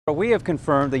We have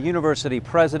confirmed the university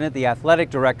president, the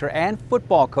athletic director, and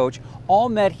football coach all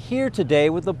met here today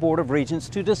with the Board of Regents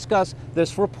to discuss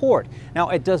this report. Now,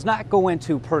 it does not go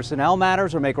into personnel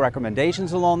matters or make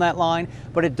recommendations along that line,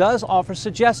 but it does offer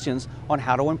suggestions on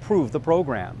how to improve the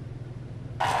program.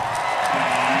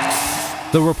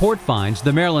 The report finds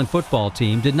the Maryland football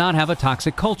team did not have a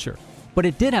toxic culture, but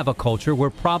it did have a culture where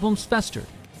problems festered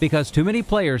because too many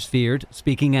players feared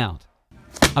speaking out.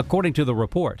 According to the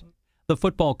report, the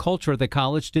football culture at the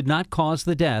college did not cause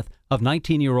the death of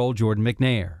 19-year-old Jordan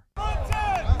McNair.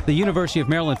 The University of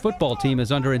Maryland football team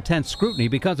is under intense scrutiny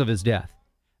because of his death.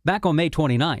 Back on May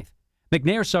 29th,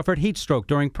 McNair suffered heat stroke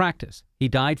during practice. He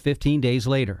died 15 days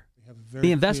later.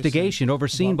 The investigation,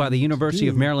 overseen by the University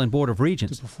of Maryland Board of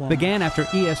Regents, began after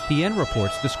ESPN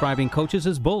reports describing coaches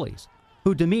as bullies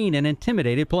who demean and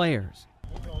intimidated players.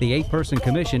 The 8-person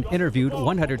commission interviewed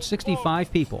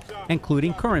 165 people,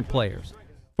 including current players.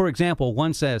 For example,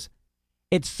 one says,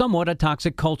 "It's somewhat a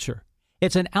toxic culture.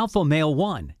 It's an alpha male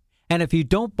one. And if you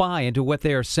don't buy into what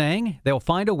they are saying, they'll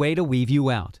find a way to weave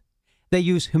you out. They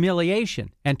use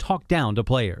humiliation and talk down to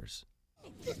players."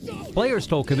 Players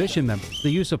told commission members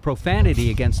the use of profanity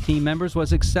against team members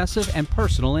was excessive and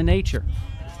personal in nature.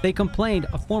 They complained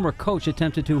a former coach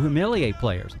attempted to humiliate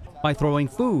players by throwing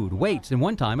food, weights, and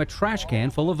one time a trash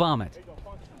can full of vomit.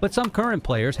 But some current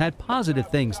players had positive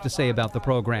things to say about the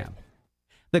program.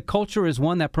 The culture is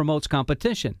one that promotes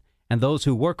competition, and those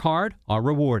who work hard are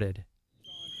rewarded.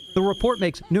 The report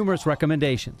makes numerous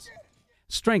recommendations.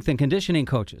 Strength and conditioning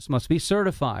coaches must be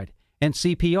certified in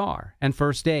CPR and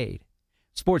first aid.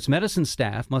 Sports medicine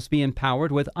staff must be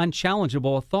empowered with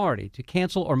unchallengeable authority to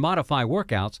cancel or modify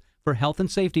workouts for health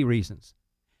and safety reasons.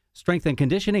 Strength and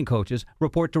conditioning coaches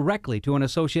report directly to an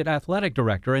associate athletic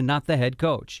director and not the head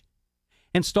coach.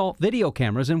 Install video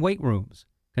cameras in weight rooms.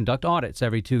 Conduct audits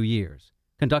every 2 years.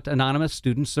 Conduct anonymous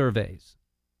student surveys.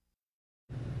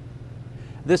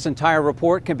 This entire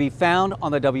report can be found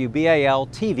on the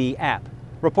WBAL-TV app.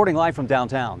 Reporting live from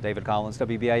downtown, David Collins,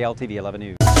 WBAL-TV 11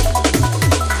 News.